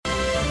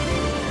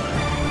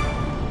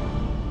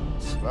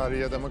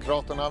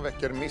Sverigedemokraterna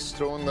väcker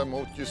misstroende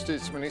mot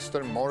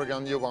justitieminister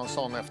Morgan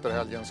Johansson efter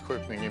helgens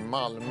skjutning i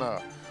Malmö.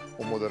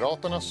 Och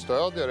Moderaterna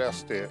stödjer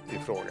SD i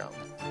frågan.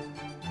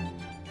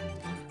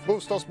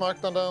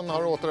 Bostadsmarknaden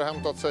har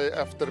återhämtat sig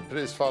efter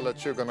prisfallet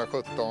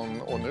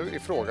 2017 och nu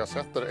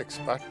ifrågasätter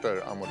experter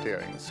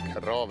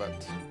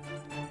amorteringskravet.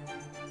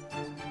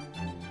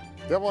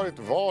 Det har varit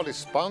val i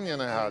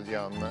Spanien i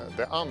helgen,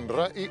 det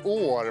andra i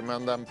år,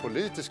 men den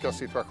politiska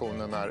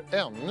situationen är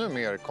ännu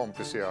mer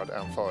komplicerad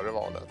än före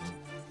valet.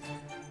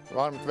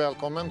 Varmt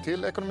välkommen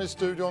till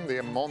Ekonomistudion. Det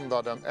är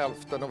måndag den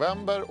 11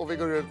 november och vi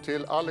går ut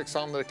till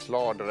Alexander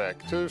Klar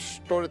direkt. Hur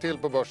står det till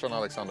på börsen,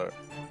 Alexander?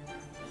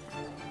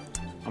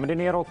 Ja, men det är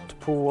neråt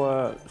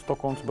på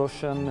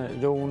Stockholmsbörsen.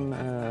 Jon,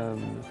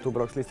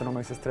 storbolagslistan om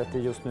OMXS30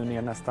 just nu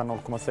ner nästan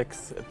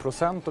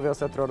 0,6% och vi har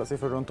sett röda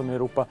siffror runt om i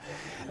Europa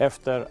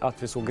efter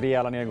att vi såg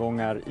rejäla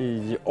nedgångar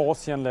i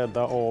Asien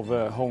ledda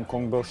av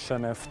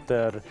Hongkongbörsen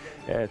efter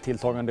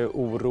tilltagande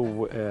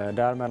oro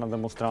där mellan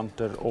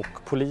demonstranter och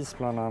polis.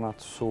 Bland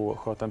annat så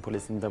sköt en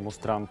polis en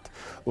demonstrant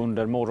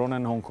under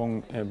morgonen.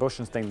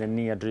 Hongkongbörsen stängde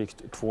ner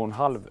drygt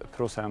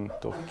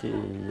 2,5% och i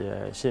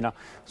Kina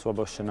så var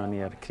börserna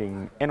ner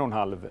kring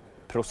 1,5%.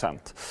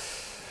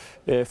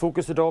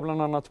 Fokus idag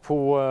bland annat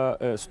på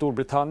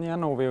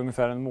Storbritannien och vi är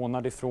ungefär en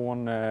månad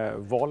ifrån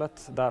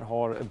valet. Där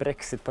har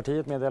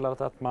Brexit-partiet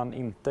meddelat att man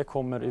inte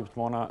kommer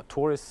utmana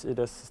Tories i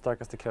dess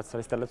starkaste kretsar.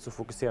 Istället så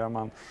fokuserar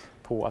man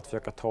på att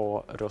försöka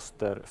ta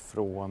röster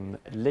från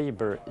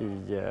Labour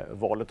i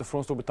valet. Och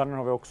från Storbritannien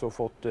har vi också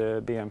fått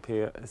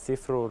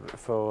BNP-siffror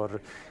för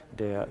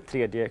det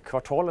tredje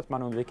kvartalet.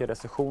 Man undviker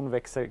recession,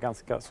 växer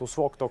ganska så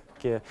svagt och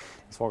den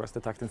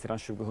svagaste takten sedan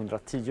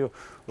 2010.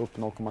 Upp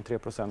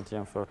 0,3%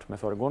 jämfört med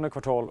föregående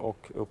kvartal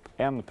och upp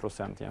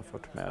 1%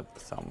 jämfört med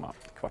samma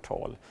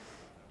kvartal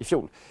i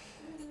fjol.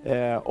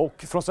 Och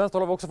från svenskt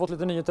håll har vi också fått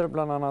lite nyheter,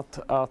 bland annat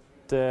att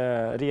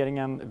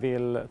regeringen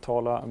vill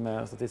tala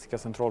med Statistiska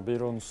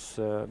centralbyråns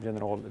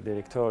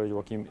generaldirektör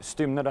Joakim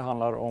Stymne. Det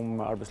handlar om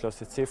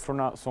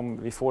arbetslöshetssiffrorna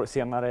som vi får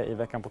senare i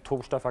veckan på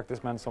torsdag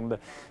faktiskt, men som det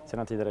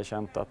sedan tidigare är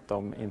känt att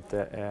de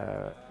inte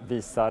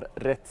visar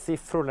rätt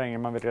siffror längre.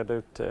 Man vill reda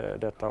ut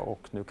detta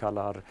och nu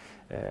kallar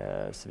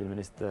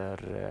civilminister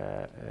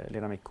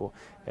Lena Micko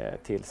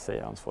till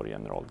sig ansvarig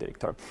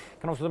generaldirektör.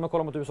 Kan också med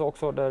kolla mot USA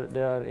också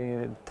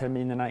där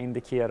terminerna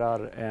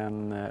indikerar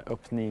en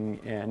öppning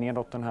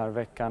nedåt den här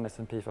veckan.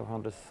 S&P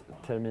 500s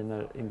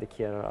terminer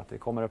indikerar att det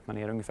kommer öppna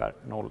ner ungefär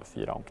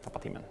 0,4 om knappa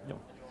timmen. Ja.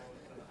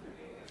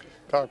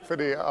 Tack för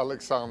det,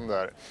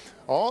 Alexander.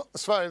 Ja,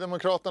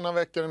 Sverigedemokraterna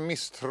väcker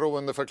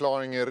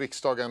misstroendeförklaring i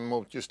riksdagen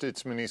mot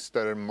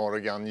justitieminister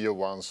Morgan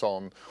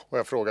Johansson. Och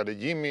jag frågade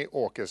Jimmy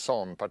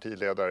Åkesson,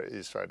 partiledare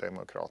i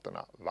Sverigedemokraterna,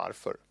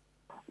 varför?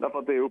 Därför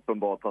att det är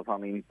uppenbart att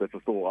han inte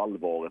förstår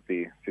allvaret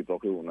i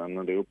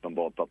situationen. Det är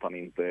uppenbart att han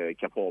inte är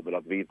kapabel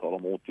att vidta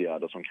de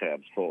åtgärder som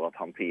krävs för att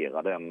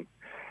hantera den,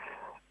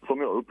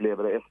 som jag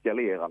upplever det,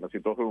 eskalerande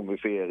situation vi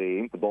ser i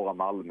inte bara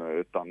Malmö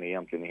utan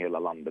egentligen i hela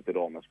landet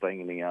idag med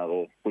sprängningar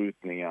och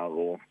skjutningar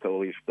och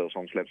terrorister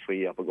som släpps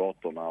fria på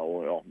gatorna.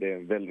 Och ja, det är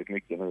väldigt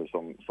mycket nu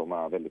som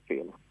är väldigt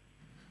fel.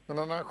 Men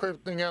den här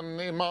skjutningen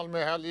i Malmö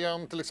i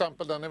helgen till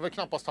exempel, den är väl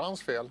knappast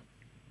hans fel?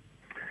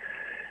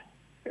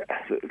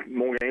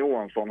 Morgan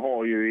Johansson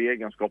har ju i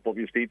egenskap av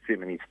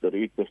justitieminister det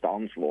yttersta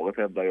ansvaret,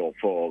 hävdar jag,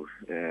 för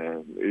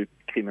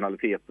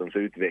kriminalitetens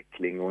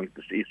utveckling och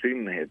i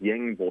synnerhet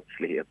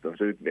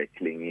gängbrottslighetens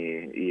utveckling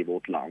i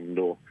vårt land.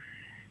 Och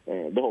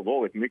det har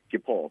varit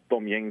mycket prat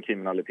om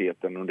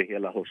gängkriminaliteten under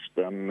hela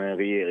hösten.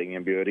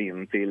 Regeringen bjöd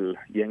in till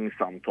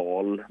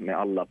gängsamtal med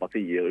alla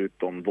partier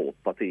utom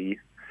vårt parti.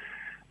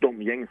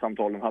 De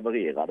gängsamtalen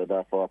havererade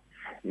därför att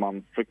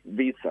man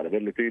visade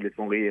väldigt tydligt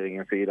från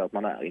regeringens sida att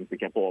man är inte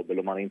kapabel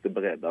och man är inte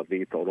beredd att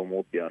vidta de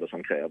åtgärder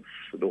som krävs.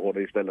 Då har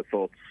det istället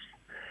förts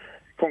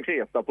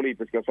konkreta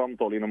politiska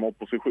samtal inom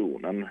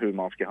oppositionen hur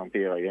man ska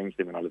hantera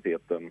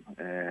gängkriminaliteten.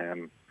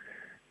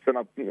 Sen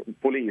att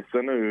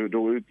polisen nu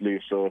då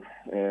utlyser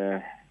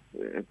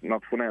ett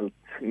nationellt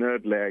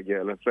nödläge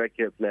eller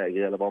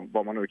säkerhetsläge eller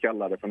vad man nu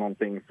kallar det för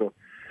någonting, så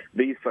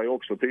visar ju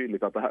också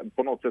tydligt att det här,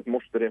 på något sätt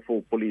måste det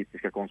få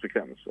politiska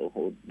konsekvenser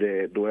och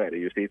då är det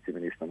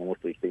justitieministern man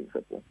måste rikta in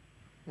sig på.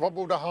 Vad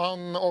borde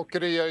han och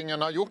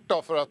regeringen ha gjort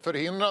då för att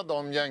förhindra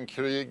de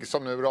gängkrig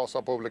som nu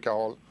rasar på olika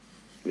håll?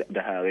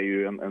 Det här är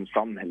ju en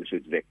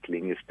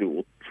samhällsutveckling i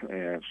stort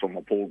som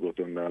har pågått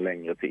under en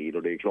längre tid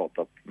och det är klart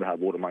att det här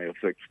borde man ju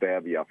försökt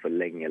stävja för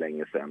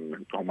länge sedan.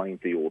 Det har man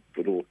inte gjort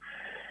och då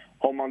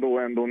har man då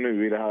ändå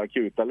nu i det här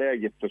akuta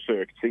läget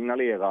försökt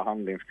signalera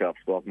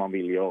handlingskraft och att man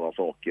vill göra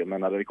saker.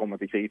 Men när det kommer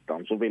till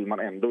kritan så vill man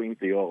ändå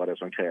inte göra det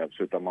som krävs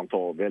utan man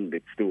tar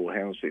väldigt stor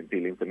hänsyn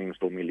till inte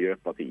minst då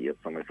Miljöpartiet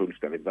som är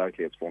fullständigt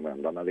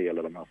verklighetsfrånvända när det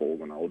gäller de här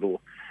frågorna. Och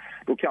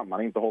då kan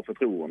man inte ha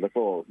förtroende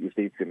för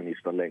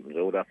justitieministern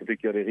längre och därför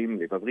tycker jag det är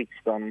rimligt att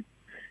riksdagen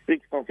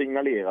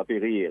signalerar till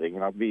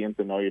regeringen att vi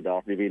inte är nöjda,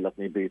 att vi vill att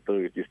ni byter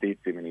ut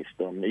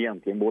justitieministern.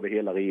 Egentligen borde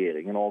hela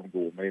regeringen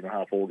avgå, men i den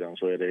här frågan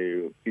så är det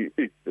ju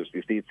ytterst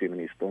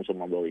justitieministern som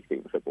man bör rikta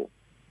in sig på.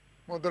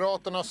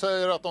 Moderaterna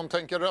säger att de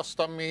tänker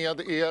rösta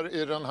med er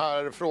i den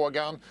här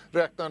frågan.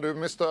 Räknar du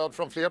med stöd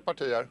från fler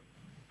partier?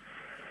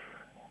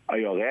 Ja,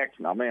 jag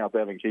räknar med att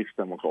även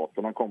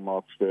Kristdemokraterna kommer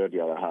att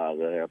stödja det här.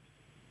 Jag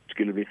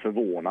skulle bli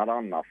förvånad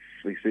annars,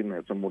 i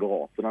synnerhet som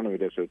Moderaterna nu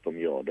dessutom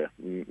gör det.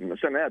 Men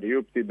sen är det ju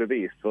upp till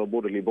bevis för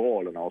både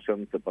Liberalerna och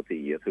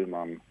Centerpartiet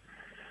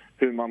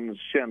hur man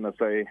känner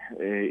sig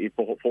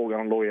på frågan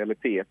om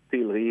lojalitet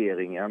till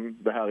regeringen.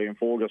 Det här är en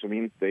fråga som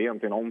inte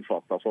egentligen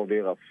omfattas av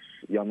deras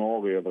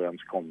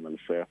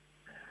januariöverenskommelse.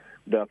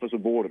 Därför så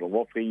borde de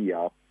vara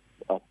fria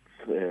att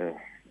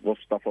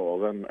rösta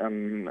för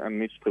en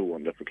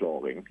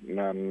misstroendeförklaring.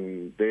 Men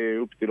det är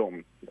upp till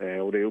dem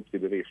och det är upp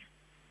till bevis.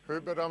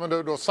 Hur bedömer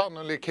du då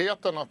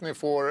sannolikheten att ni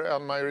får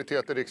en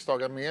majoritet i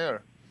riksdagen med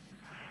er?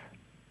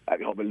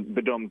 Vi har väl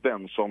bedömt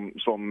den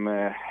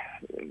som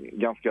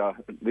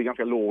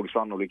ganska låg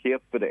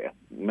sannolikhet för det.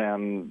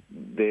 Men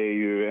det är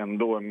ju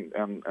ändå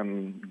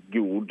en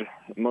god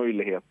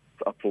möjlighet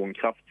att få en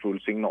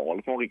kraftfull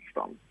signal från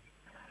riksdagen.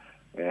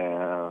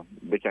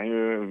 Det kan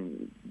ju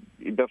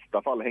i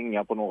bästa fall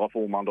hänga på några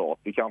få mandat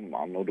i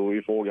kammaren. Och då är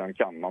ju frågan,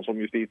 kan man som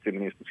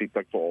justitieminister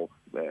sitta kvar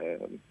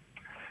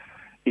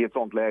i ett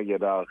sånt läge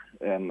där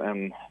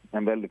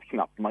en väldigt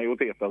knapp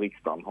majoritet av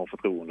riksdagen har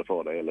förtroende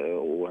för det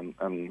och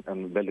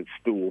en väldigt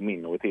stor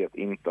minoritet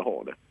inte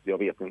har det. Jag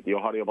vet inte.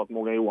 Hade jag varit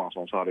Morgan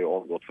Johansson så hade jag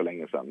avgått för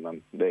länge sedan,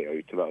 men det är jag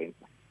ju tyvärr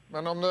inte.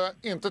 Men om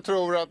du inte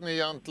tror att ni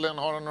egentligen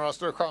har några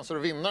större chanser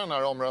att vinna den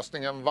här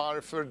omröstningen,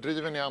 varför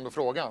driver ni ändå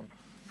frågan?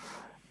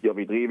 Ja,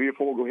 vi driver ju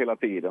frågor hela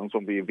tiden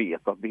som vi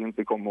vet att vi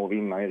inte kommer att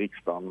vinna i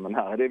riksdagen. Men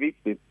här är det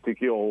viktigt,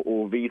 tycker jag,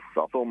 att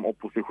visa som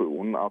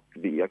opposition att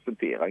vi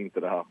accepterar inte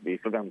det här. Vi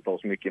förväntar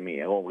oss mycket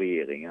mer av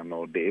regeringen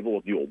och det är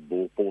vårt jobb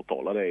att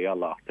påtala det i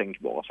alla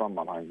tänkbara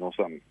sammanhang. Och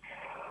sen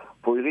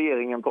får ju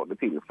regeringen ta det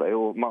till sig.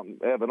 Och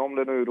även om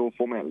det nu då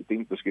formellt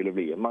inte skulle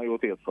bli en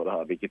majoritet för det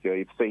här, vilket jag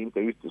i och för sig inte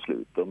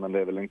utesluter, men det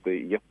är väl inte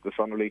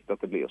jättesannolikt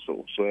att det blir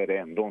så är det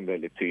ändå en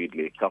väldigt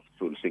tydlig,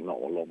 kraftfull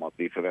signal om att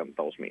vi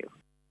förväntar oss mer.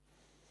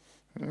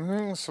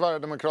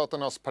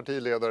 Sverigedemokraternas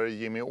partiledare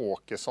Jimmie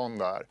Åkesson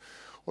där.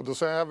 Och då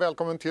säger jag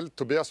välkommen till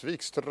Tobias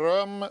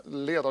Wikström,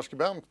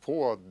 ledarskribent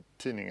på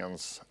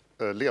tidningens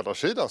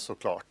ledarsida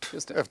såklart,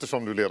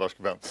 eftersom du är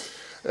ledarskribent.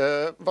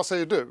 Vad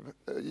säger du?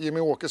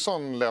 Jimmie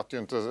Åkesson lät ju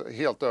inte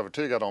helt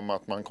övertygad om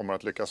att man kommer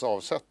att lyckas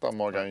avsätta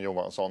Morgan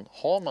Johansson.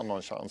 Har man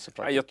någon chans i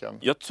praktiken?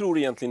 Jag tror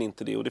egentligen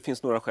inte det, och det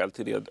finns några skäl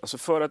till det. Alltså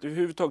för att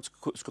överhuvudtaget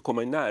ska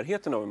komma i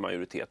närheten av en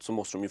majoritet så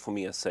måste de ju få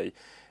med sig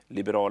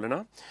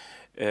Liberalerna.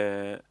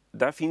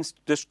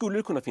 Där skulle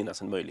det kunna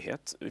finnas en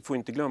möjlighet. Vi får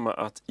inte glömma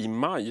att i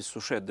maj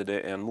så skedde det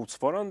en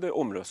motsvarande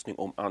omröstning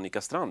om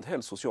Annika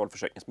Strandhäll,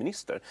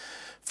 socialförsäkringsminister,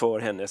 för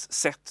hennes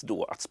sätt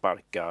då att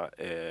sparka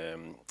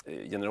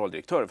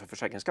generaldirektören för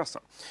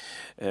Försäkringskassan.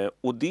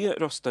 Och det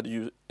röstade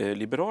ju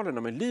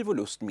Liberalerna med liv och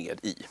lust med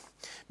i,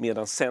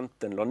 medan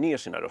Centern la ner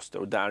sina röster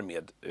och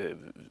därmed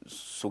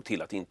såg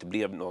till att, det inte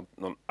blev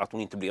att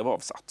hon inte blev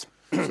avsatt.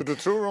 Så du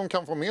tror de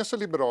kan få med sig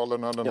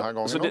Liberalerna den här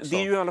gången så också? Det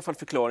är ju i alla fall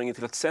förklaringen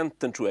till att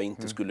Centern tror jag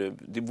inte skulle...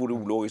 Det vore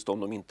ologiskt om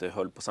de inte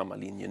höll på samma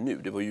linje nu.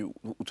 Det var ju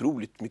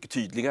otroligt mycket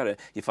tydligare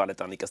i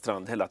fallet Annika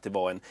Strandhäll att det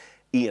var en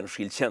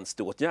enskild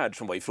tjänsteåtgärd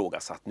som var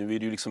ifrågasatt. Nu är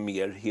det ju liksom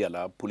mer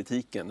hela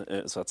politiken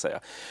så att säga.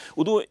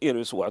 Och då är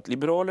det så att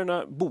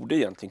Liberalerna borde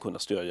egentligen kunna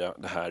stödja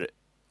det här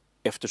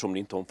eftersom det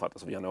inte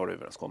omfattas av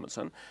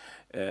januariöverenskommelsen.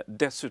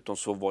 Dessutom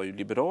så var ju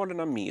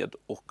Liberalerna med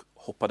och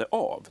hoppade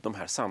av de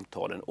här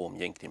samtalen om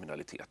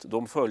gängkriminalitet.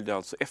 De följde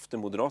alltså efter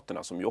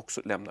Moderaterna som ju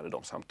också lämnade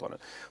de samtalen.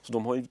 Så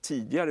de har ju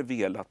tidigare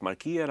velat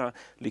markera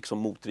liksom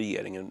mot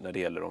regeringen när det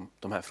gäller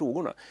de här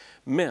frågorna.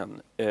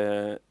 Men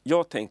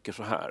jag tänker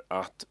så här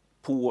att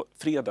på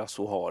fredag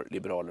så har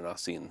Liberalerna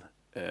sin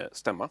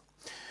stämma.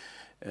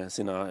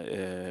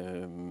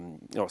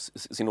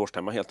 Sin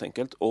årsstämma helt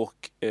enkelt.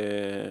 Och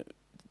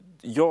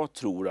jag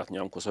tror att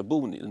Nyamko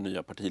Sabuni, den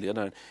nya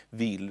partiledaren,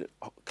 vill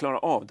klara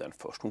av den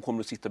först. Hon kommer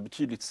att sitta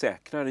betydligt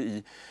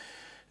säkrare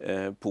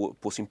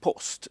på sin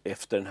post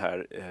efter den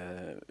här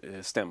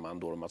stämman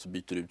då de alltså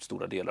byter ut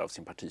stora delar av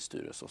sin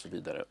partistyrelse och så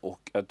vidare.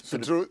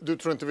 Du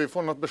tror inte vi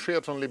får något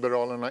besked från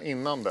Liberalerna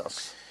innan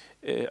dess?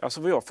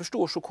 Alltså vad jag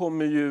förstår så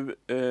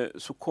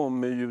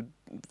kommer ju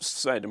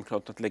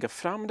Sverigedemokraterna att lägga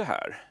fram det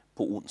här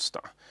på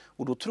onsdag.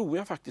 Och då tror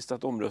jag faktiskt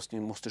att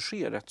omröstningen måste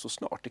ske rätt så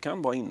snart. Det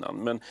kan vara innan.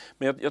 Men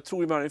jag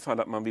tror i varje fall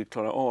att man vill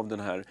klara av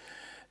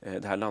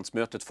det här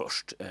landsmötet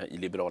först i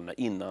Liberalerna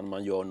innan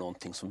man gör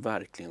någonting som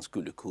verkligen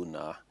skulle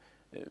kunna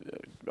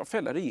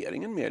fälla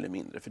regeringen mer eller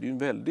mindre. För det är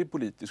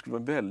ju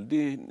en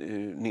väldig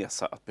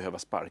nesa att behöva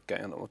sparka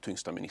en av de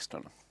tyngsta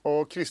ministrarna.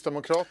 Och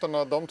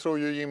Kristdemokraterna, de tror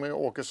ju Jimmie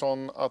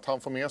Åkesson att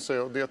han får med sig,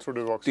 och det tror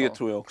du också? Det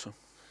tror jag också.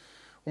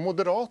 Och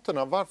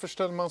Moderaterna, varför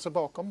ställer man sig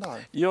bakom det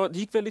här? Ja, det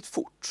gick väldigt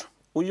fort.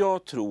 Och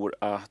jag tror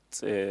att...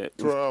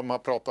 tror jag de har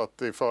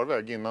pratat i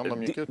förväg innan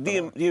de gick ut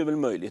med det är väl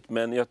möjligt,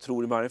 men jag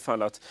tror i varje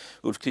fall att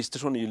Ulf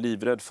Kristersson är ju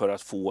livrädd för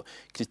att få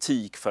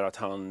kritik för att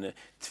han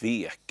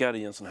tvekar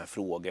i en sån här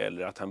fråga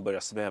eller att han börjar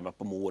sväva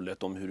på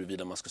målet om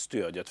huruvida man ska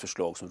stödja ett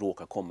förslag som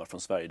råkar komma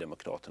från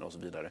Sverigedemokraterna och så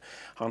vidare.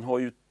 Han har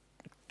ju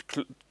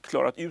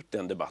klarat ut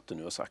den debatten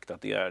nu och sagt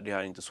att det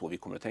är inte så vi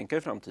kommer att tänka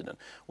i framtiden.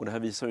 Och det här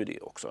visar ju det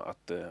också,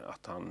 att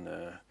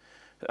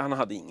han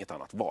hade inget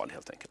annat val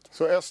helt enkelt.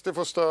 Så SD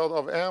får stöd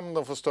av M,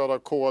 de får stöd av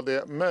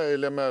KD,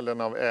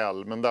 möjligen av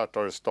L, men där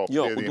tar det stopp.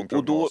 Ja, det är din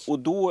prognos. och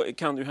då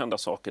kan det ju hända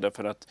saker,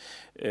 därför att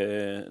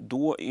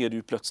då är det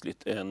ju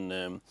plötsligt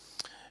en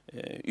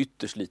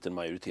ytterst liten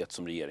majoritet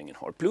som regeringen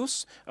har.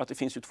 Plus att det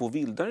finns ju 2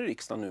 vildare i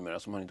riksdagen numera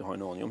som man inte har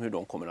en aning om hur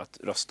de kommer att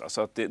rösta.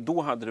 Så att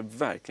då hade det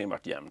verkligen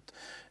varit jämnt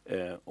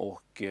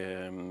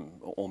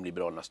om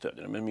Liberalerna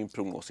stödjer det. Men min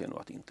prognos är nog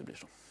att det inte blir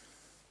så.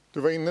 Du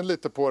var inne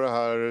lite på det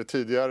här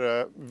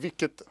tidigare.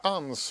 Vilket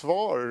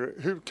ansvar,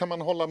 hur kan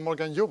man hålla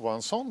Morgan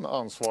Johansson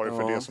ansvarig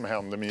för det som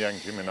händer med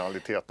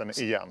gängkriminaliteten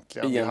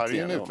egentligen? Det här är ju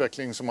en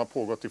utveckling som har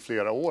pågått i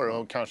flera år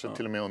och kanske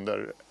till och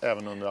med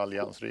även under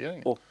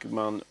alliansregeringen. Och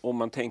om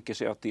man tänker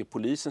sig att det är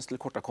polisens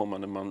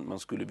tillkortakommande man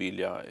skulle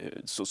vilja,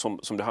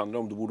 som det handlar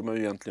om, då borde man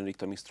ju egentligen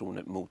rikta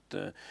misstroende mot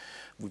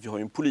vi har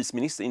ju en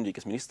polisminister,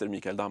 inrikesminister,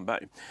 Mikael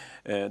Damberg.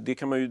 Det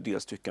kan man ju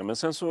dels tycka. Men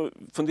sen så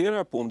funderar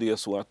jag på om det är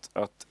så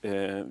att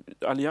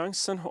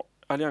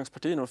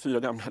allianspartierna, de 4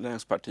 gamla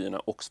allianspartierna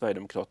och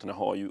Sverigedemokraterna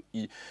har ju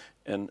i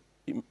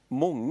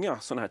många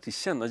sådana här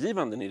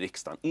tillkännagivanden i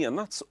riksdagen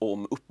enats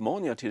om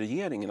uppmaningar till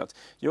regeringen att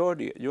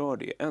gör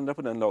det, ändra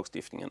på den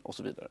lagstiftningen och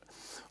så vidare.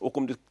 Och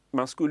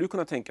man skulle ju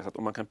kunna tänka sig att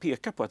om man kan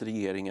peka på att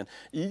regeringen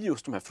i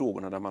just de här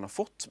frågorna där man har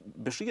fått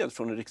besked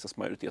från en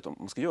riksdagsmajoritet om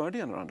man ska göra det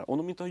ena eller andra, om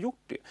de inte har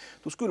gjort det,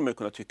 då skulle man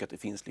kunna tycka att det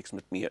finns liksom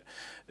ett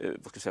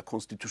mer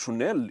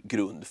konstitutionell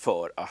grund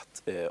för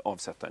att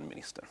avsätta en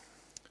minister.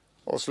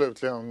 Och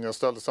slutligen, jag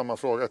ställde samma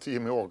fråga till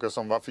Jimmie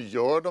Åkesson. Varför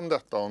gör de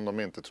detta om de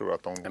inte tror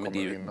att de kommer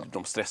vinna?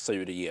 De stressar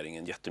ju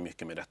regeringen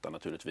jättemycket med detta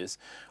naturligtvis.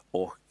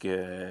 Och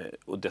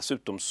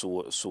dessutom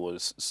så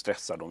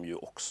stressar de ju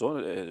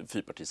också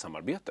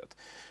fyrpartisamarbetet.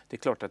 Det är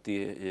klart att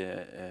det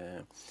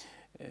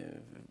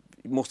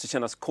måste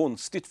kännas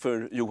konstigt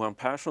för Johan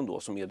Persson då,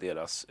 som är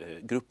deras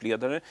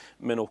gruppledare,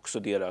 men också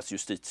deras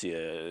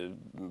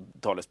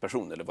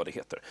justitietalesperson eller vad det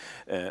heter,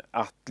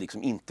 att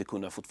liksom inte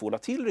kunna få tvåla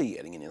till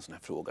regeringen i en sån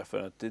här fråga, för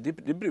att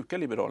det brukar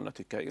Liberalerna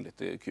tycka är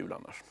lite kul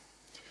annars.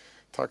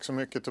 Tack så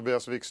mycket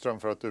Tobias Wikström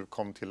för att du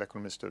kom till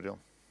Ekonomistudion.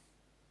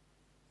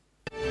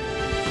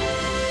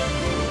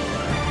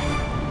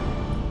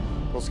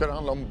 Då ska det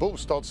handla om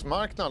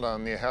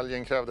bostadsmarknaden. I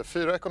helgen krävde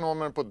 4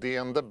 ekonomer på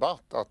DN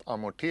Debatt att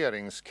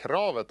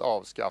amorteringskravet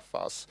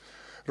avskaffas.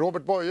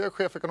 Robert Boye,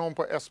 chefekonom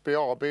på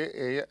SBAB,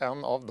 är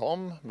en av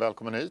dem.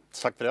 Välkommen hit.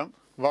 Tack för det.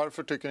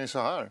 Varför tycker ni så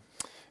här?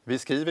 Vi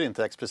skriver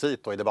inte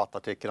explicit i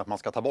debattartikeln att man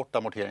ska ta bort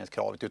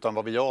amorteringskravet, utan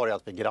vad vi gör är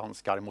att vi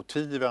granskar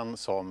motiven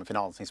som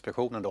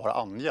Finansinspektionen då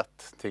har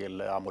angett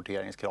till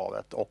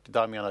amorteringskravet, och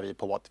där menar vi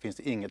på att det finns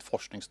inget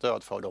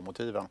forskningsstöd för de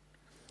motiven.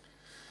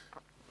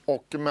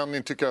 Men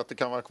ni tycker att det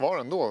kan vara kvar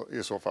ändå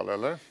i så fall,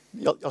 eller?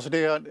 Ja, alltså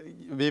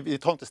vi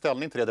tar inte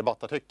ställning till det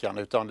debattartikeln,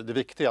 utan det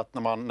viktiga är att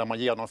när man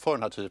genomför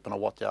den här typen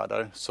av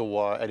åtgärder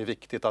så är det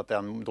viktigt att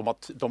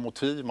de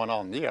motiv man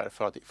anger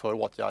för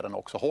åtgärden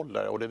också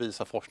håller, och det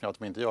visar forskningen att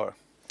de inte gör.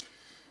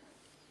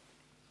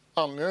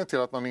 Anledningen till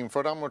att man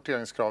införde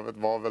amorteringskravet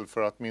var väl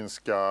för att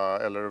minska,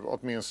 eller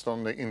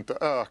åtminstone inte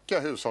öka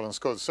hushållens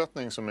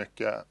skuldsättning så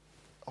mycket.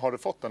 Har det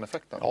fått den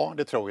effekten? Ja,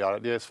 det tror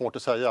jag. Det är svårt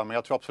att säga, men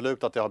jag tror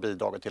absolut att det har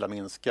bidragit till att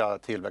minska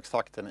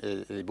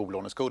tillväxttakten i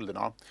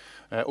bolåneskulderna.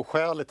 Och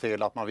skälet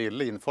till att man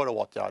ville införa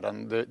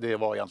åtgärden, det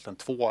var egentligen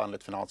 2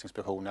 enligt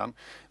Finansinspektionen.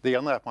 Det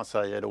ena är att man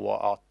säger då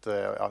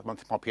att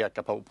man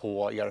pekar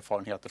på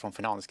erfarenheter från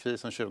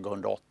finanskrisen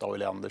 2008 och i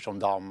länder som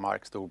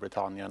Danmark,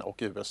 Storbritannien och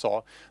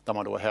USA, där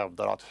man då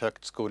hävdar att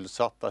högt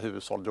skuldsatta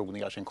hushåll drog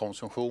ner sin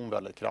konsumtion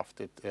väldigt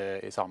kraftigt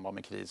i samband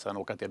med krisen,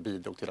 och att det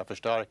bidrog till att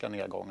förstärka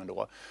nedgången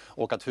då,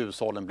 och att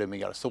hushållen blir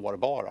mer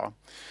sårbara.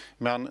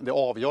 Men det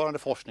avgörande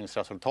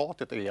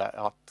forskningsresultatet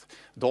är att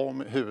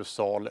de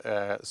hushåll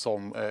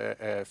som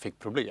fick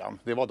problem,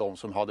 det var de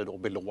som hade då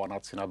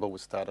belånat sina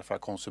bostäder för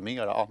att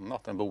konsumera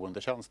annat än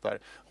boendetjänster.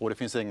 Och det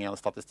finns ingen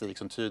statistik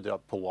som tyder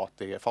på att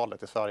det är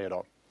fallet i Sverige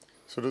idag.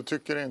 Så du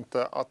tycker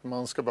inte att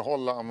man ska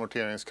behålla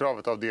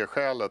amorteringskravet av det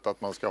skälet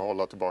att man ska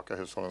hålla tillbaka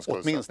hushållens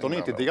skuldsättning? Åtminstone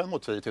inte det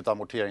motiv till ett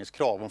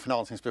amorteringskrav. Om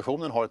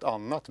Finansinspektionen har ett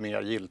annat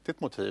mer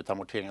giltigt motiv till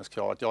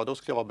amorteringskravet, ja då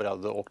skulle jag vara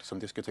beredd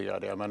att diskutera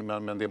det.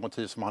 Men det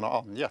motiv som han har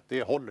angett,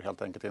 det håller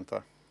helt enkelt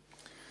inte.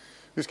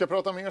 Vi ska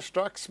prata mer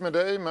strax med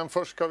dig, men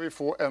först ska vi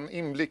få en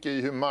inblick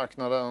i hur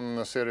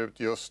marknaden ser ut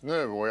just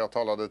nu. Och jag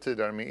talade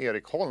tidigare med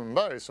Erik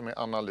Holmberg som är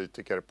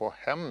analytiker på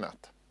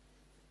Hemnet.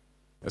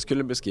 Jag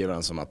skulle beskriva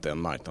den som att det är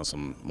en marknad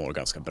som mår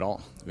ganska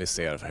bra. Vi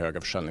ser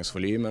höga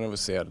försäljningsvolymer och vi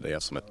ser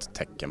det som ett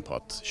tecken på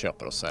att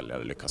köpare och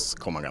säljare lyckas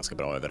komma ganska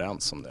bra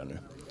överens om det nu.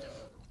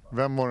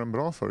 Vem mår den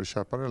bra för,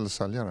 köpare eller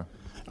säljare?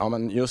 Ja,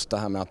 men just det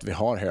här med att vi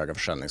har höga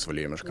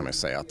försäljningsvolymer så kan man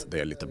säga att det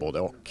är lite både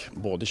och.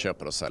 Både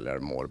köpare och säljare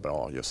mår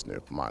bra just nu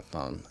på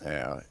marknaden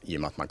i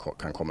och med att man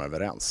kan komma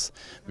överens.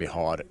 Vi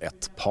har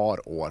ett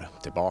par år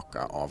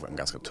tillbaka av en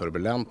ganska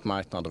turbulent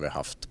marknad och vi har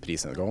haft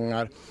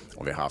prisnedgångar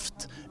och vi har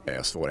haft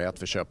svårighet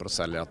för köpare och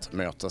säljare att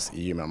mötas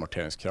i och med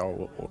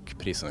amorteringskrav och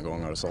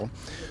prisnedgångar och så.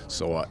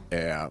 Så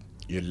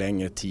ju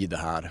längre tid det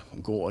här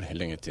går, ju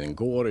längre tiden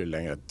går och ju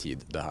längre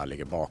tid det här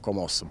ligger bakom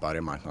oss så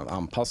börjar marknaden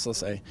anpassa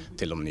sig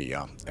till de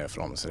nya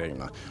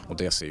förhållningsreglerna. Och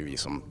det ser vi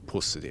som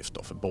positivt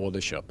då för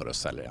både köpare och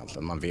säljare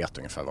egentligen. Man vet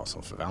ungefär vad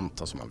som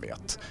förväntas och man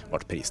vet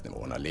vart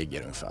prisnivåerna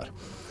ligger ungefär.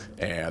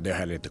 Det har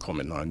heller inte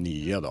kommit några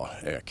nya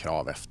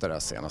krav efter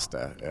det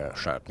senaste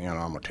skärpningen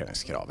av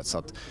amorteringskravet. Så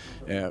att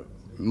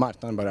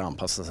marknaden börjar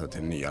anpassa sig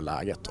till det nya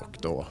läget och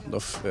då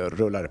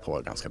rullar det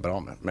på ganska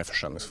bra med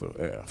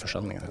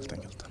försäljningen helt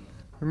enkelt.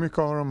 Hur mycket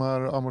har de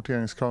här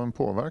amorteringskraven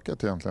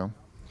påverkat egentligen?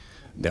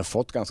 Det har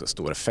fått ganska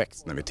stor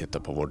effekt när vi tittar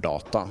på vår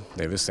data.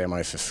 Det vill säga man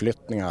ju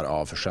förflyttningar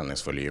av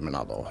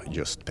försäljningsvolymerna då,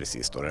 just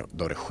precis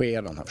då det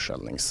sker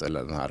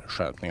den här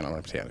skärpningen av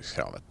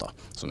amorteringskravet då,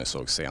 som ni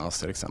såg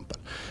senast till exempel.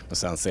 Men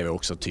sen ser vi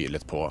också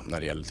tydligt på när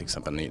det gäller till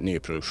exempel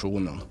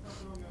nyproduktionen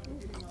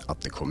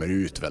att det kommer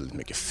ut väldigt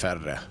mycket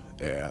färre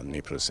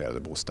nyproducerade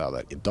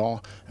bostäder idag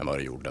än vad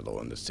det gjorde då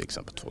under till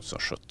exempel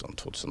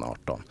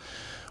 2017-2018.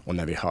 Och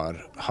när vi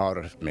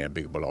hör med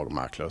byggbolag och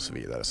mäklare och så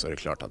vidare så är det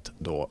klart att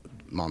då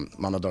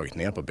man har dragit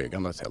ner på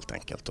byggandet helt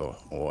enkelt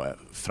och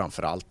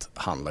framförallt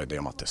handlar det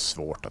om att det är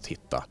svårt att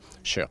hitta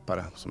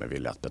köpare som är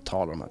villiga att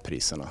betala de här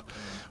priserna.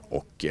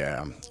 Och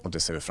det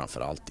ser vi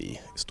framförallt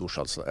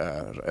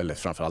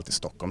framförallt i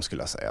Stockholm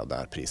skulle jag säga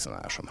där priserna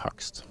är som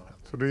högst.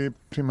 Så det är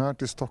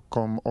primärt i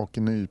Stockholm och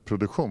i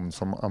nyproduktion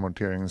som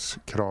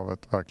amorteringskravet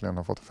verkligen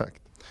har fått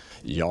effekt?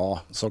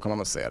 Ja, så kan man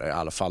väl säga det. I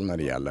alla fall när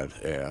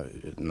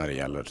det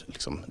gäller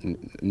liksom,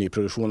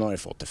 nyproduktionen har ju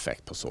fått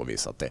effekt på så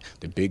vis att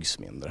det byggs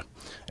mindre.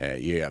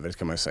 I övrigt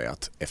kan man ju säga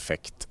att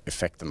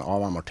effekten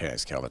av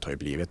amorteringskravet har ju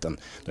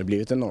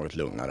blivit en något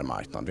lugnare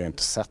marknad. Vi har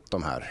inte sett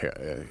de här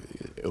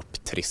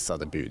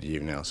upptrissade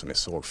budgivningarna som vi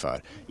såg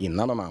för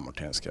innan de här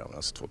amorteringskraven,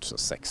 alltså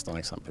 2016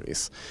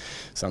 exempelvis.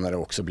 Sen har det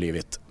också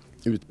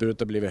utbudet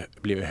har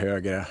blivit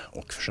högre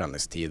och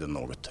försäljningstiden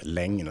något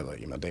längre då,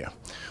 i med det.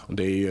 Och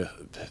det är ju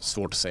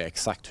svårt att säga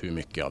exakt hur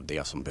mycket av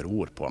det som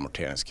beror på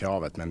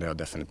amorteringskravet, men det har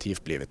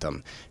definitivt blivit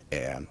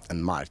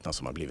en marknad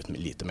som har blivit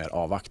lite mer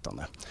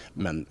avvaktande.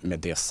 Men med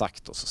det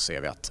sagt då, så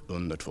ser vi att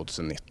under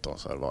 2019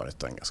 så har det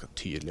varit en ganska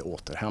tydlig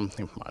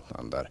återhämtning på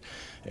marknaden där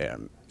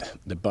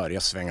det börjar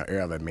svänga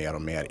över mer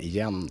och mer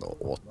igen då,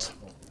 åt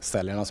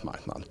säljarnas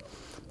marknad.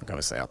 Man kan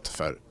väl säga att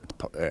för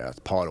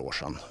ett par år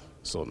sedan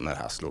så när det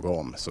här slog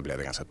om så blev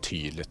det ganska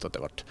tydligt att det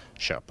var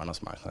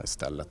köparnas marknad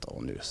istället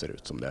och nu ser det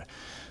ut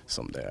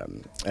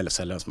eller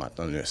säljarnas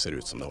marknad nu ser det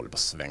ut som det håller på att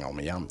svänga om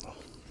igen då.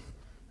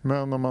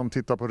 Men om man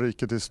tittar på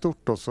riket i stort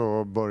då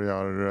så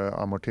börjar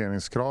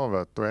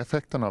amorteringskravet och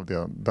effekten av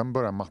det, den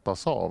börjar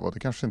mattas av och det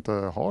kanske inte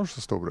har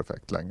så stor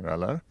effekt längre,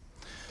 eller?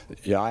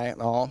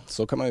 Ja,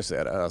 så kan man ju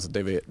säga det. Alltså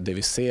det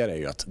vi ser är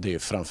ju att det är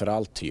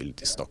framförallt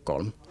tydligt i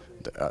Stockholm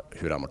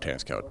hur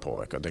amorteringskravet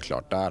påverkar. Det är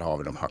klart, där har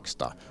vi de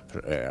högsta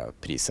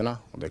priserna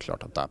och det är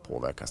klart att där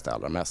påverkas det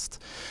allra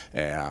mest.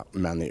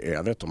 Men i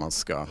övrigt om man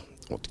ska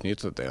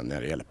återknyta det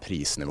när det gäller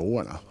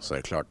prisnivåerna så är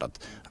det klart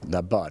att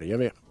där börjar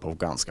vi på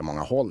ganska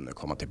många håll nu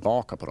komma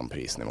tillbaka på de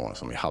prisnivåer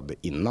som vi hade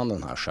innan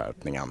den här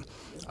skärpningen,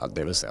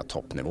 det vill säga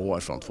toppnivåer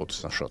från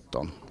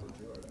 2017.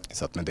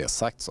 Så att med det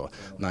sagt så,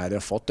 nej, det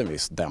har fått en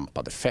viss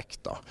dämpad effekt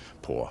då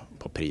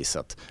på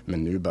priset,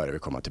 men nu börjar vi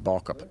komma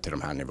tillbaka till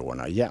de här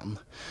nivåerna igen.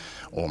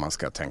 Och man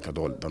ska tänka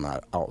då den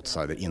här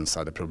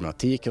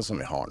outsider-insider-problematiken som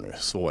vi har nu,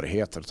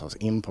 svårigheter att ta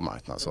sig in på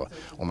marknaden. Så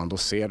om man då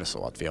ser det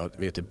så att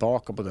vi är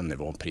tillbaka på den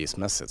nivån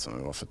prismässigt som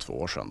vi var för 2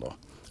 år sedan då,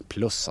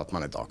 plus att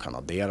man idag kan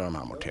addera de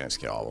här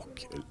amorteringskrav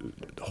och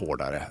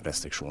hårdare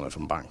restriktioner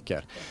från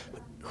banker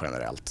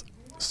generellt,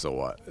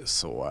 så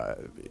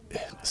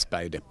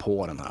spär det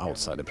på den här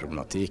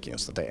outsider-problematiken,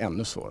 just att det är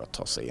ännu svårare att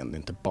ta sig in. Det är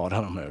inte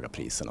bara de höga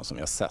priserna som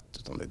vi har sett,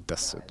 utan det är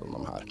dessutom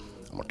de här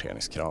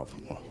amorteringskrav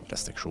och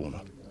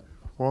restriktioner.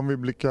 Och om vi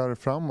blickar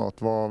framåt,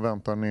 vad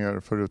väntar ni er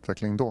för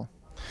utveckling då?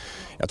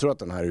 Jag tror att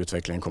den här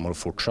utvecklingen kommer att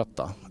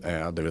fortsätta,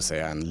 det vill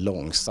säga en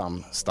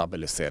långsam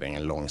stabilisering,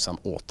 en långsam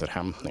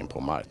återhämtning på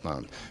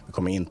marknaden. Vi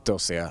kommer inte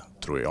att se,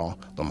 tror jag,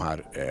 de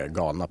här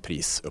galna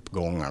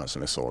prisuppgångarna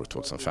som vi såg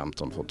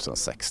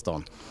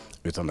 2015-2016,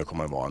 utan det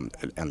kommer att vara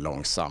en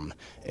långsam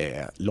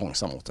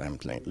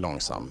återhämtning,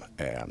 långsam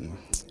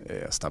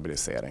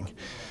stabilisering.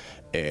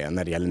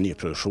 När det gäller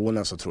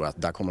nyproduktionen så tror jag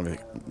att där kommer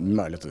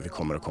möjligt att vi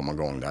kommer att komma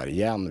igång där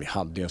igen. Vi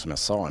hade ju som jag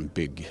sa en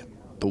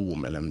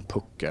byggboom eller en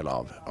puckel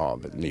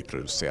av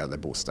nyproducerade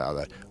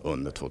bostäder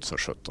under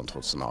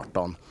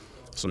 2017-2018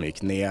 som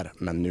gick ner,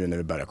 men nu när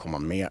vi börjar komma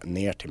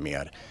ner till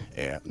mer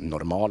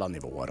normala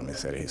nivåer om vi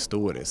ser det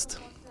historiskt,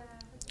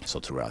 så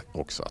tror jag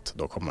också att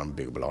då kommer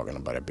byggbolagen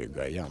att börja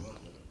bygga igen.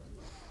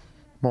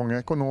 Många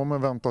ekonomer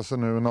väntar sig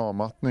nu en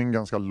avmattning,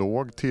 ganska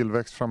låg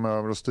tillväxt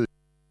framöver och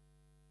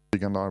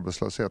stigande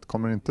arbetslöshet.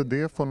 Kommer inte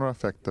det få några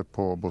effekter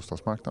på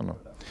bostadsmarknaden?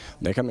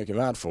 Det kan mycket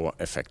väl få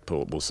effekt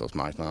på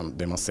bostadsmarknaden.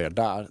 Det man ser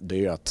där, det är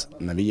ju att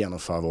när vi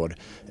genomför vår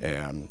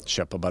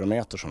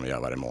köparbarometer som vi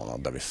gör varje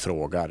månad, där vi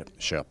frågar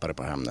köpare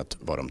på Hemnet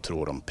vad de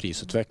tror om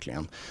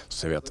prisutvecklingen, så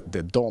ser vi att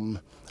det de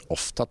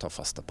ofta tar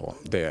fasta på,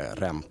 det är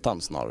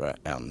räntan snarare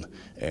än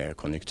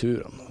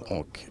konjunkturen.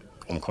 Och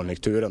om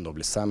konjunkturen då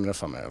blir sämre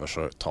framöver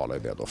så talar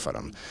det då för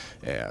en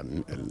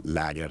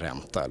lägre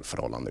ränta eller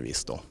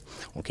förhållandevis då.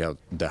 Och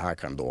det här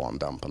kan då ha en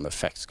dämpande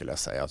effekt skulle jag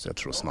säga. Alltså jag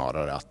tror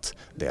snarare att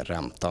det är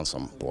räntan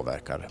som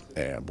påverkar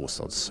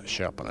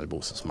bostadsköparna eller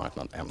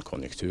bostadsmarknaden än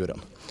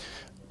konjunkturen.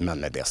 Men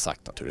med det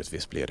sagt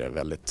naturligtvis blir det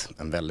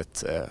en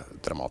väldigt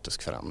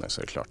dramatisk förändring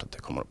så är det klart att det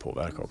kommer att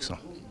påverka också.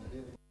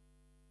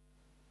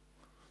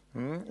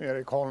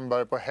 Erik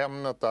Holmberg på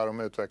Hemnet där om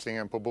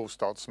utvecklingen på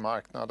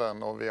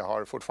bostadsmarknaden och vi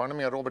har fortfarande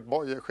med Robert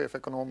Boye,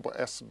 chefekonom på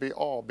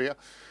SBAB.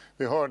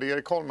 Vi hörde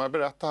Erik Holmberg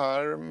berätta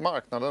här,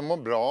 marknaden mår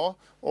bra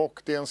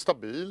och det är en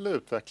stabil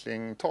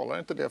utveckling. Talar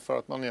inte det för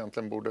att man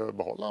egentligen borde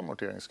behålla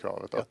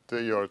amorteringskravet, att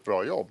det gör ett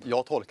bra jobb?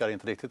 Jag tolkar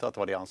inte riktigt att det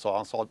var det han sa.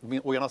 Han sa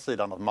å ena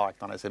sidan att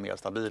marknaden ser mer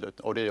stabil ut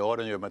och det gör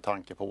den ju med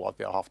tanke på att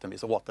vi har haft en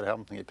viss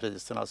återhämtning i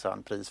priserna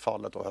sedan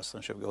prisfallet och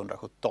hösten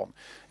 2017.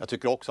 Jag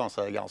tycker också han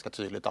säger ganska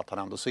tydligt att han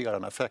ändå ser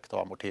en effekt av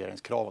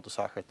amorteringskravet och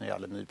särskilt när det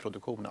gäller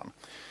nyproduktionen.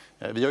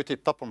 Vi har ju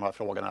tittat på de här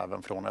frågorna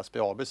även från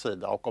SBABs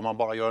sida och om man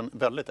bara gör en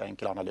väldigt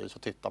enkel analys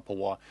och tittar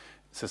på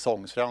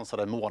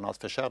säsongsrensade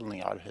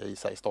månadsförsäljningar i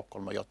sig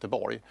Stockholm och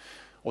Göteborg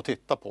och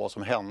tittar på vad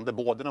som hände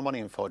både när man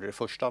införde det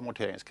första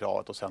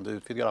amorteringskravet och sen det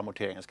utvidgade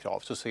amorteringskrav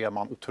så ser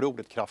man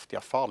otroligt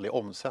kraftiga fall i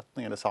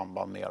omsättningen i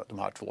samband med de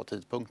här två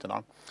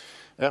tidpunkterna.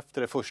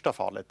 Efter det första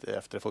fallet,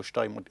 efter det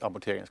första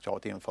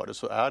amorteringskravet infördes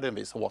så är det en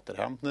viss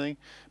återhämtning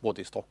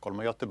både i Stockholm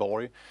och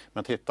Göteborg.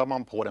 Men tittar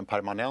man på den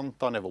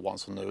permanenta nivån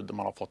som nu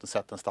man har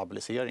sett en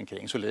stabilisering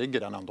kring så ligger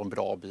den ändå en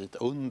bra bit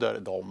under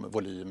de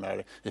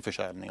volymer i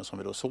försäljningen som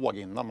vi då såg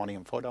innan man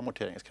införde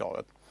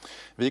amorteringskravet.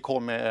 Vi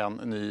kom med en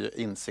ny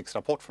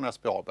insiktsrapport från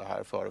SBAB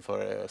här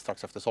för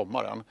strax efter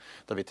sommaren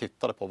där vi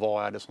tittade på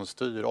vad är det som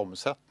styr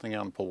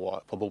omsättningen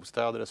på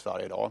bostäder i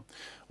Sverige idag.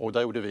 Och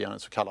där gjorde vi en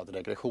så kallad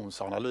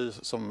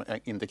regressionsanalys som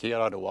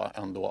indikerar då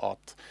ändå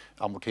att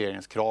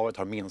amorteringskravet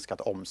har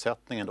minskat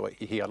omsättningen då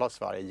i hela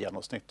Sverige i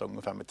genomsnitt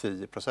ungefär med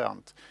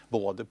 10%,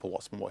 både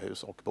på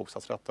småhus och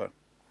bostadsrätter.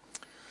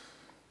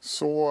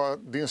 Så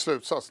din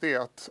slutsats är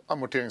att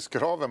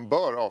amorteringskraven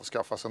bör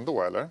avskaffas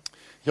ändå, eller?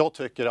 Jag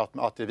tycker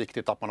att det är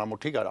viktigt att man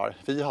amorterar.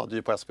 Vi hade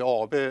ju på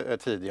SBAB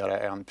tidigare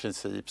en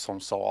princip som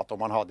sa att om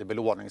man hade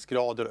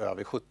belåningsgrader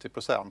över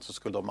 70% så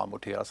skulle de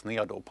amorteras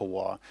ner då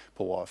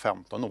på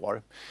 15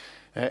 år.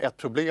 Ett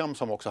problem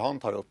som också han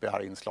tar upp i det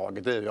här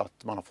inslaget det är ju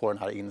att man får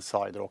den här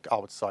insider- och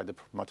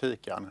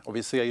outsider-problematiken. Och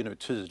vi ser ju nu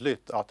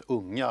tydligt att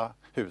unga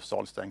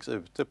hushåll stängs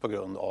ute på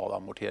grund av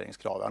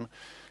amorteringskraven.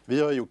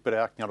 Vi har gjort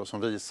beräkningar då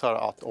som visar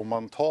att om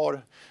man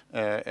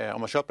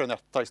köper en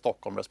etta i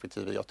Stockholm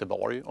respektive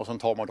Göteborg och sen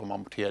tar man de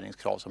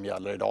amorteringskrav som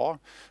gäller idag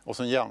och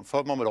sen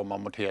jämför man med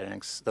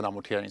den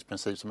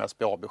amorteringsprincip som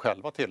SBAB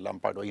själva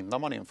tillämpar då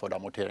innan man införde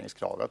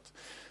amorteringskravet.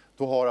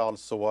 Då har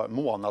alltså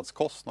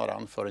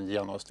månadskostnaden för en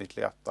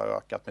genomsnittlig etta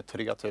ökat med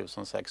 3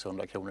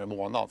 600 kronor i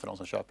månaden för de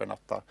som köper en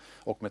etta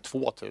och med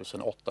 2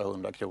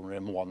 800 kronor i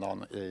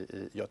månaden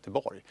i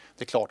Göteborg.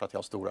 Det är klart att det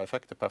har stora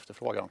effekter på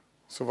efterfrågan.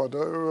 Så vad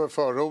du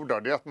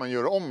förordar det är att man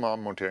gör om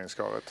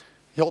amorteringskravet?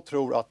 Jag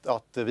tror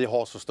att vi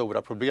har så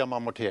stora problem med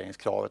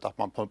amorteringskravet att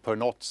man på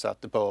något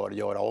sätt bör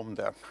göra om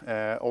det.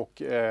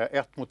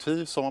 Ett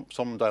motiv som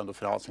ändå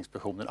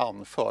Finansinspektionen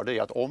anför det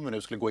är att om vi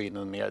nu skulle gå in i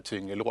en mer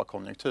tyngre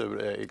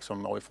lågkonjunktur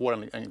och vi får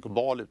en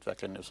global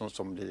utveckling nu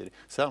som blir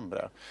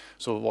sämre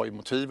så var ju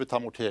motivet till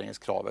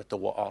amorteringskravet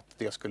då att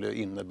det skulle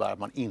innebära att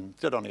man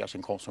inte drar ner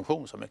sin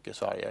konsumtion så mycket i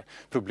Sverige.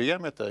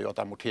 Problemet är ju att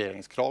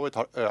amorteringskravet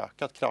har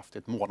ökat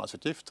kraftigt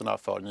månadsutgifterna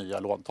för nya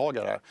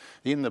låntagare.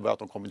 Det innebär att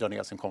de kommer dra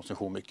ner sin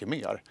konsumtion mycket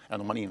mer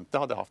än om man inte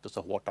hade haft ett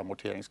så hårt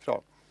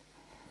amorteringskrav.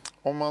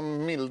 Om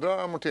man mildrar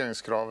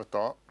amorteringskravet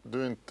då,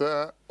 du är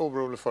inte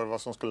orolig för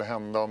vad som skulle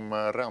hända om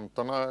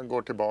räntorna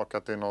går tillbaka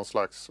till någon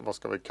slags, vad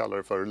ska vi kalla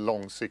det för,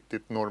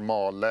 långsiktigt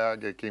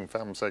normalläge kring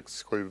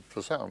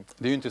 5-6-7%?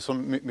 Det är ju inte så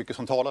mycket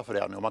som talar för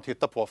det nu. Om man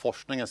tittar på vad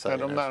forskningen säger.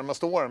 Men de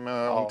närmaste åren,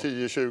 om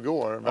 10-20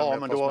 år? Ja,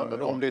 men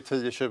då, om det är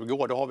 10-20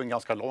 år, då har vi en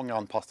ganska lång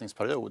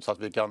anpassningsperiod. Så att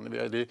det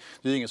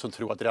är ingen som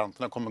tror att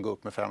räntorna kommer gå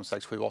upp med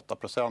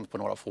 5-6-7-8% på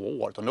några få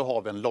år. Utan då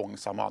har vi en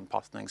långsam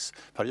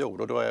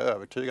anpassningsperiod och då är jag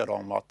övertygad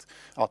om att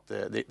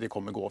det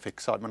kommer gå att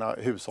fixa. Men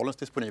hushållens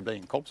disponibla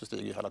inkomster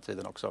stiger hela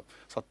tiden också.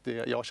 Så att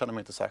jag känner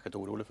mig inte särskilt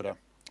orolig för det.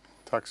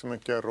 Tack så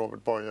mycket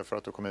Robert Boye för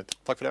att du kom hit.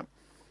 Tack för det.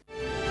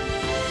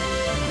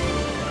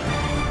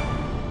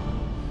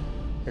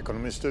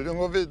 Ekonomistudion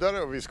går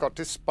vidare och vi ska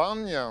till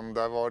Spanien.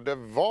 Där var det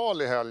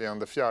val i helgen,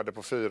 det fjärde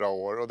på 4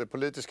 år. Och det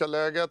politiska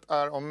läget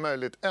är om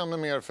möjligt ännu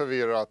mer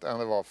förvirrat än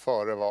det var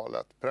före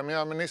valet.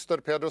 Premiärminister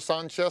Pedro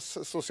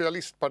Sánchez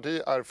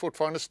socialistparti är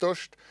fortfarande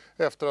störst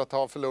efter att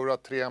ha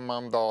förlorat 3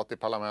 mandat i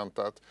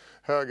parlamentet.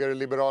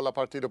 Högerliberala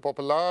Partido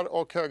Popular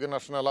och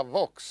högernationella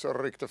Vox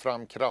ryckte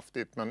fram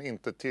kraftigt men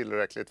inte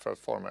tillräckligt för att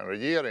forma en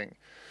regering.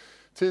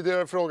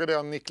 Tidigare frågade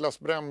jag Niklas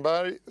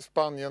Brännberg,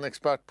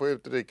 Spanien-expert på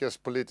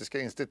Utrikespolitiska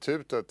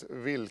institutet,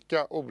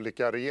 vilka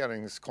olika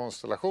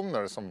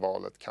regeringskonstellationer som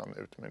valet kan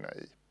utmynna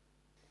i.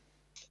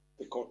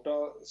 Det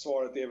korta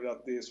svaret är väl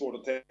att det är svårt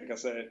att tänka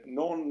sig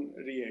någon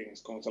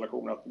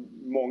regeringskonstellation. Att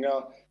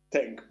många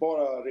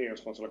tänkbara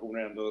regeringskonstellationer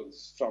ändå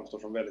framstår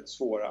som väldigt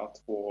svåra att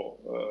få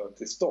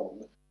till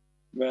stånd.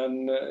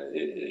 Men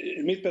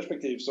i mitt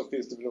perspektiv så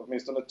finns det väl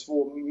åtminstone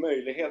två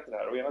möjligheter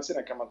här. Å ena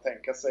sidan kan man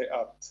tänka sig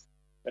att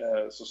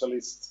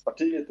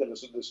Socialistpartiet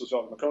eller det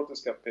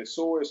socialdemokratiska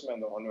PSOE som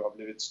ändå nu har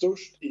blivit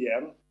störst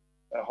igen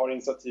har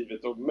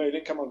initiativet, och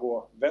möjligen kan man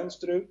gå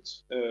vänsterut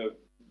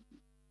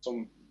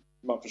som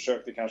man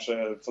försökte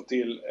kanske få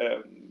till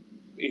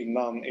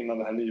innan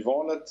det här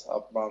nyvalet,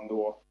 att man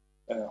då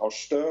har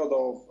stöd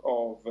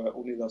av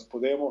Unidas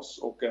Podemos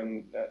och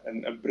en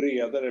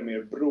bredare,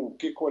 mer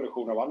brokig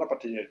koalition av andra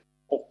partier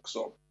också.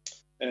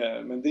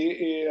 Men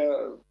det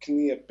är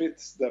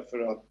knepigt därför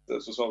att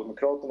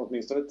Socialdemokraterna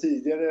åtminstone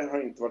tidigare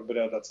har inte varit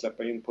beredda att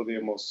släppa in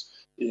Podemos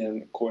i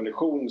en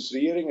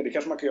koalitionsregering. Det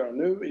kanske man kan göra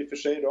nu i och för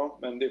sig då,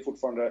 men det är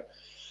fortfarande,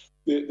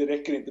 det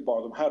räcker inte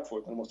bara de här två,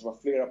 utan det måste vara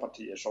flera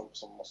partier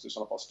som måste i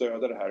sådana fall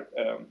stödja det här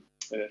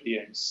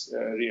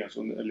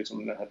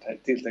liksom den här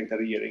tilltänkta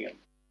regeringen.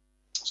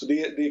 Så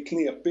det är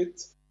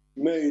knepigt.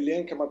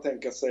 Möjligen kan man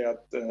tänka sig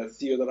att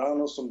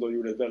Ciudadanos, som då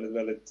gjorde ett väldigt,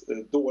 väldigt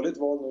dåligt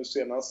val nu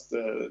senast,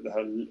 det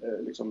här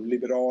liksom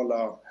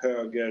liberala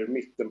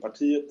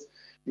höger-mittenpartiet,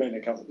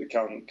 möjligen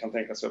kan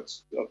tänka sig att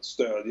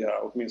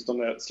stödja,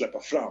 åtminstone släppa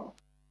fram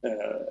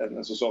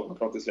en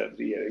socialdemokratisk ledd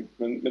regering.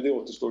 Men det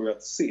återstår ju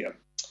att se.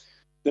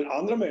 Den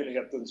andra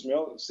möjligheten som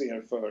jag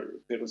ser för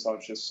Pedro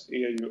Sánchez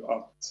är ju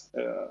att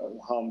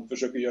han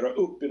försöker göra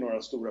upp i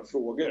några stora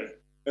frågor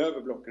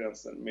över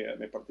blockgränsen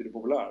med Partido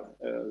Popular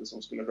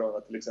som skulle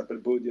röra till exempel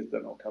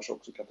budgeten och kanske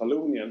också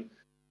Katalonien.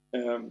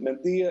 Men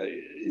det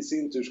i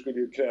sin tur skulle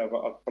ju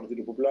kräva att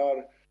Partido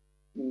Popular,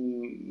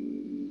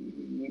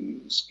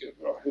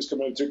 hur ska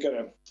man uttrycka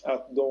det,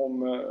 att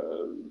de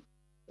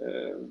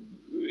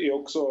är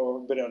också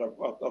beredda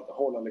att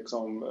hålla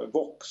liksom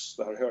Vox,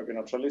 det här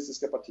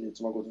högernationalistiska partiet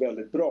som har gått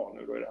väldigt bra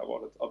nu då i det här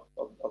valet,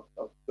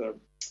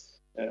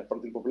 att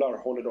Partido Popular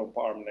håller dem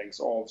på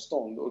armlängds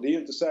avstånd. Och det är ju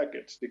inte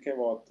säkert. Det kan ju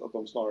vara att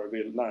de snarare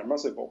vill närma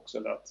sig Vox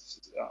eller att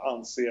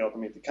anser att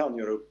de inte kan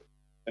göra upp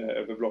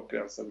över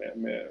blockgränsen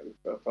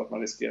för att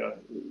man riskerar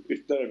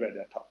ytterligare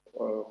väljartapp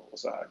och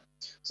så här.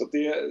 Så att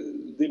det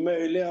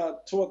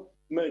är två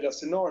möjliga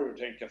scenarier att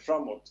tänka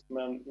framåt,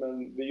 men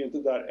vi är ju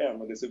inte där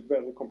än och det ser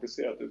väldigt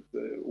komplicerat ut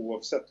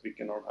oavsett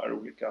vilken av de här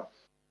olika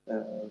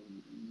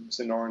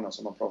scenarierna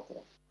som man pratar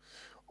om.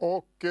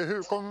 Och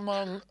hur kommer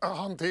man att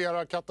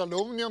hantera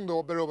Katalonien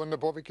då, beroende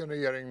på vilken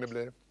regering det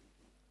blir?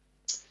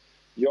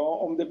 Ja,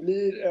 om det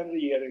blir en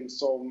regering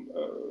som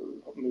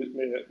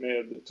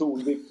med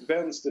tonvikt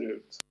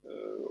vänsterut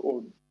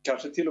och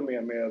kanske till och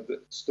med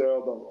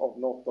stöd av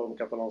något av de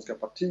katalanska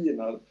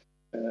partierna,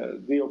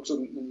 det är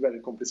också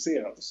väldigt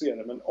komplicerat att se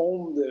det. Men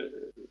om det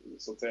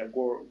så att säga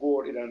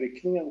går i den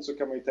riktningen så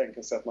kan man ju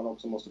tänka sig att man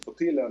också måste få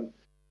till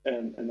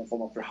en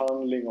form av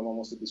förhandling och man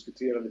måste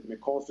diskutera lite mer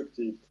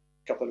konstruktivt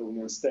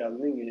Kataloniens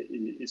ställning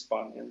i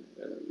Spanien.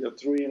 Jag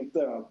tror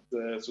inte att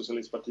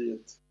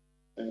Socialistpartiet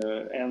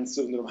ens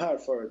under de här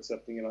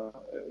förutsättningarna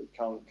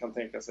kan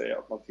tänka sig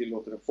att man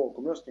tillåter en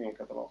folkomröstning om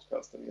katalansk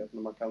självständighet,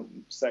 men man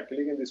kan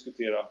säkerligen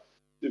diskutera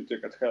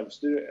utökat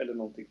självstyre eller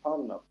någonting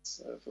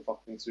annat,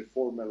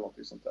 författningsreform eller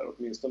någonting sånt där,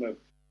 åtminstone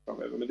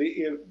framöver. Men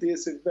det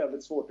ser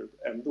väldigt svårt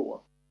ut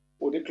ändå.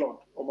 Och det är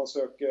klart, om man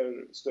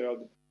söker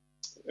stöd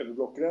över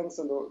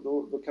blockgränsen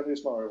då kan det ju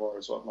snarare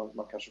vara så att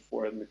man kanske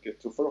får en mycket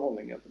tuffare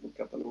hållning gentemot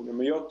Katalonien.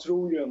 Men jag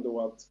tror ju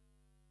ändå att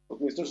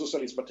åtminstone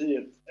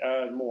Socialistpartiet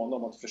är måna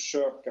om att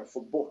försöka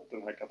få bort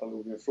den här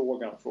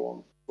Katalonienfrågan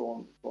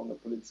från den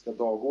politiska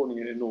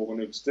dagordningen i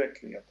någon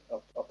utsträckning.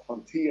 Att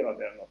hantera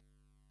den,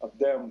 att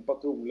dämpa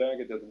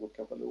tonläget gentemot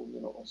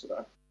Katalonien och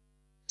sådär.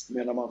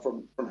 Medan man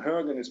från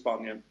högern i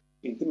Spanien,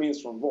 inte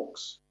minst från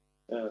Vox,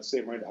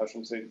 ser man ju det här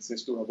som sin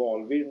stora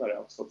valvinnare,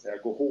 att så att säga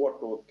gå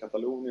hårt åt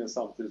Katalonien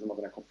samtidigt som att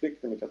den här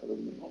konflikten med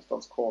Katalonien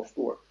någonstans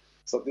kvarstår.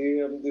 Så att det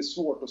är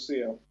svårt att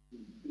se,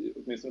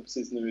 åtminstone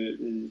precis nu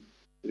i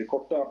det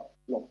korta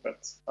loppet,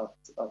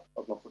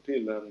 att man får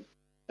till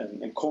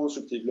en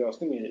konstruktiv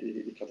lösning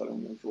i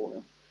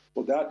Katalonien-frågan.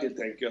 Och därtill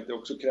tänker jag att det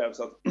också krävs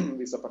att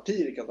vissa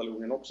partier i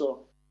Katalonien också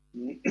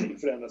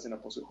förändrar sina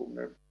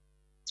positioner.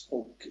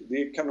 Och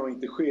det kan nog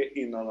inte ske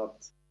innan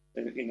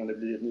det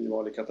blir ett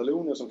nyval i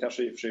Katalonien, som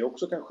kanske i och för sig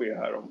också kan ske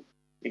här om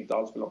inte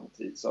alls för lång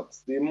tid. Så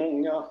att det är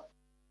många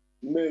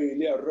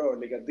möjliga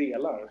rörliga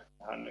delar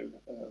här nu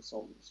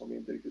som vi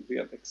inte riktigt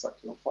vet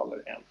exakt hur de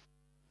faller än.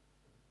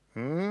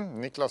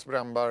 Niklas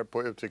Brännberg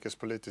på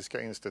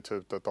Utrikespolitiska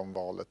institutet om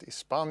valet i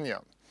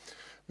Spanien.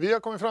 Vi har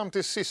kommit fram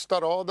till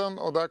sista raden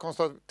och där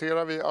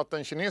konstaterar vi att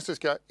den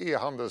kinesiska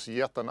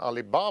e-handelsjätten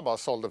Alibaba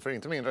sålde för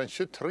inte mindre än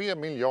 23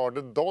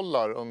 miljarder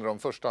dollar under de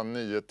första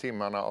 9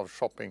 timmarna av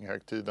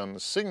shoppinghögtiden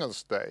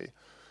Singles Day.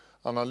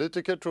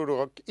 Analytiker tror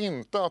dock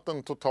inte att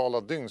den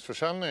totala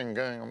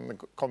dygnsförsäljningen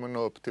kommer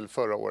nå upp till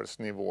förra årets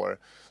nivåer.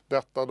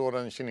 Detta då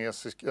den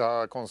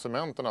kinesiska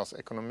konsumenternas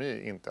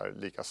ekonomi inte är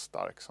lika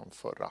stark som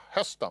förra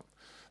hösten.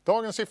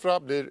 Dagens siffra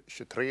blir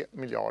 23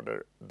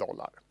 miljarder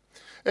dollar.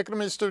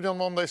 Ekonomistudion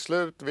måndag är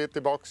slut. Vi är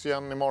tillbaka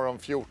igen imorgon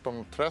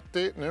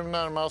 14.30. Nu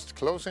närmast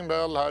Closing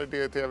Bell här i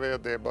DTV.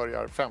 Det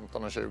börjar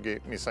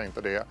 15.20. Missa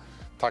inte det.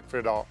 Tack för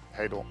idag.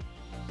 Hej då.